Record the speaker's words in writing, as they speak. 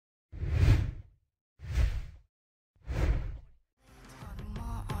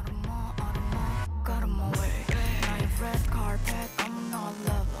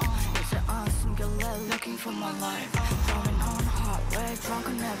looking for my life. Driving on a hot way, drunk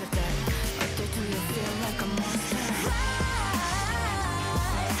another day. Addicted to feel like a monster.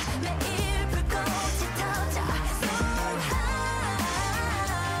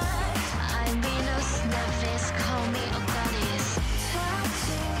 I mean, a snapface, call me a goddess.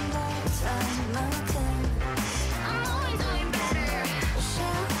 I'm only doing better.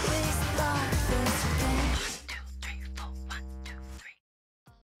 Shall we start this thing? 1, 2, 3, 4, 1, 2,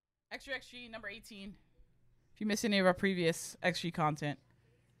 3. Xtra XG number 18. If you missed any of our previous XG content,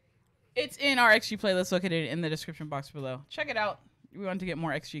 it's in our XG playlist located in the description box below. Check it out. We want to get more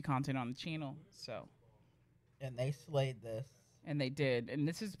XG content on the channel, so. And they slayed this. And they did. And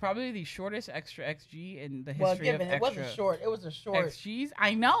this is probably the shortest Xtra XG in the history of Xtra. It wasn't short. It was a short. XGs.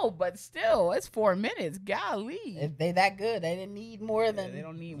 I know, but still, it's 4 minutes. Golly. If they that good, they didn't need more than. They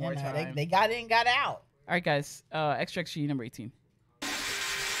don't need more time. They got in, got out. All right, guys. Xtra XG number 18.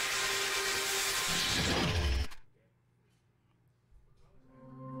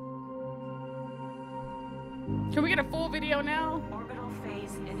 Can we get a full video now? Orbital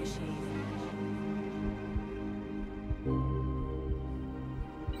phase initiated.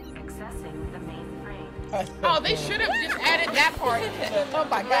 Accessing the mainframe. Oh, they should have just added that part. Oh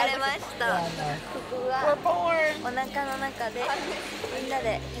my God. We're born. お腹の中でみんな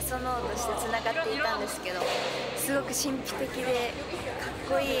でへその緒としてつながっていたんですけど、すごく神秘的でか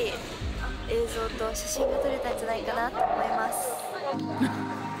っこいい映像と写真が撮れたんじゃないかなと思います。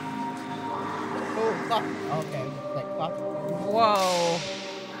Okay. Whoa.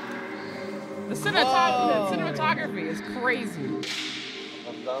 The cinematography is crazy.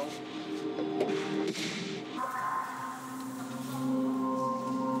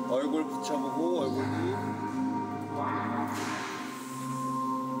 얼굴 붙여보고 얼굴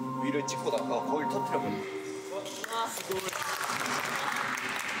위를 찍고 나가 거길 터뜨려버려.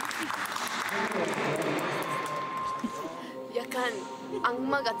 약간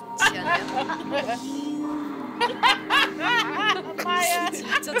악마 같지 않아요? 마야.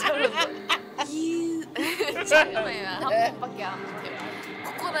 진짜 잘한다. 정말 한 번밖에 안 못해요.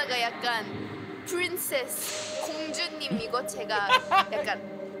 코코나가 약간 프린세스 공주님이고 제가 약간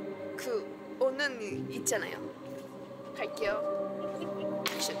그 오는 있잖아요. 갈게요.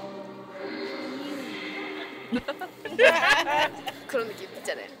 액션. 그런 느낌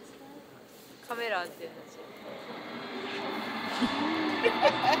있잖아요. 카메라 안 되는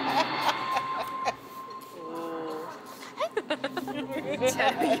잘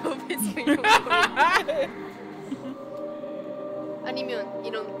옆에서 이러고 아니면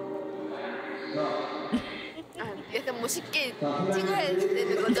이런 약간 멋있게 찍어야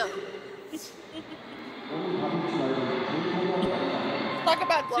되는 거죠? Talk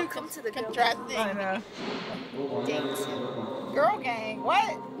about two Welcome to the contrasting I know. gangs. girl gang.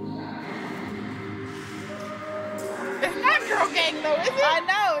 What? It's not girl gang though, is it? I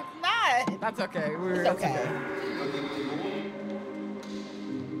know it's not. That's okay. It's okay.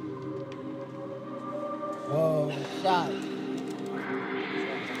 Whoa, shot.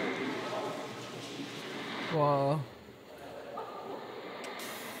 Whoa.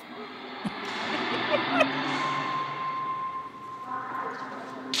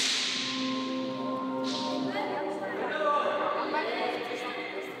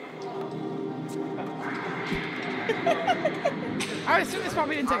 I would assume this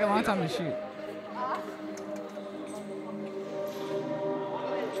probably didn't take a long time to shoot.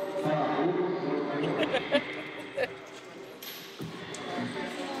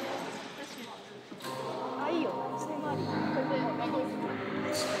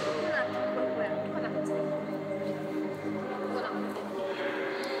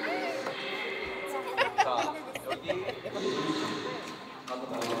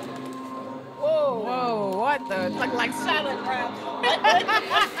 Whoa, what the? Like salad wraps.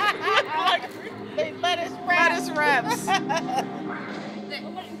 Like lettuce wraps. Lettuce wraps.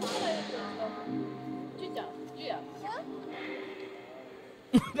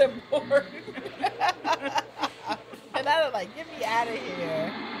 They're bored. And I was like, get me out of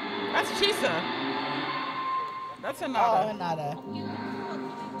here. That's Chisa. That's Oh, Anada. Hinata.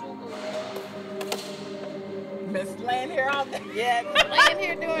 Miss laying here all day. Yeah, just laying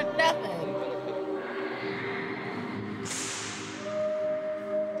here doing nothing.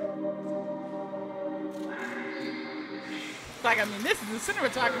 Like, I mean, this is the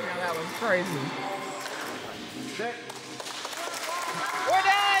cinematography on that was crazy. We're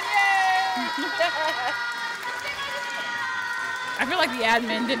done, yay! I feel like the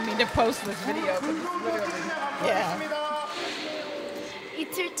admin didn't mean to post this video, but it's literally. Yeah.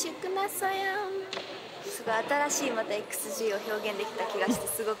 이틀 출근했어요. すごい新しいまた XG を表現できた気がして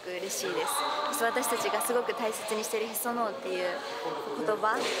すごく嬉しいです。私たちがすごく大切にしているへその緒っていう言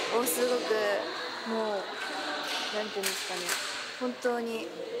葉をすごくもうなんていうんですかね、本当に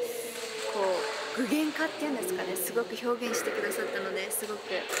こう具現化っていうんですかね、すごく表現してくださったのですごく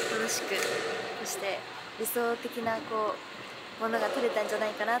楽しく、そして理想的なこうものが撮れたんじゃな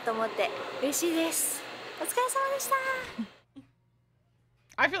いかなと思って嬉しいです。お疲れ様でした。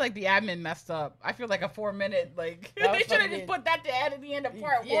I feel like the admin messed up. I feel like a 4-minute, like, That they was should have fucking- just put that to add at the end of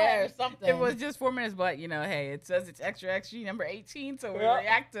part Yeah, one. or something. It was just 4 minutes, but, you know, hey, it says it's Extra XG number 18, so we Yeah.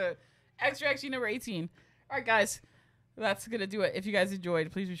 react to Extra XG number 18. All right, guys, that's going to do it. If you guys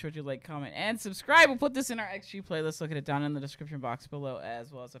enjoyed, please be sure to like, comment, and subscribe. We'll put this in our XG playlist. Look at it down in the description box below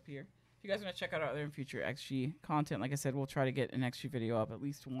as well as up here. If you guys want to check out our other and future XG content, like I said, we'll try to get an XG video up at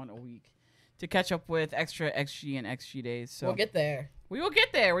least one a week to catch up with Extra XG and XG days. So We'll get there. we will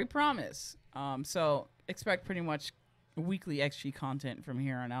get there, we promise. So expect pretty much weekly XG content from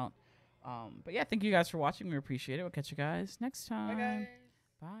here on out. But yeah, thank you guys for watching. We appreciate it. We'll catch you guys next time. Bye, guys.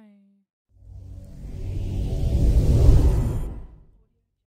 Bye.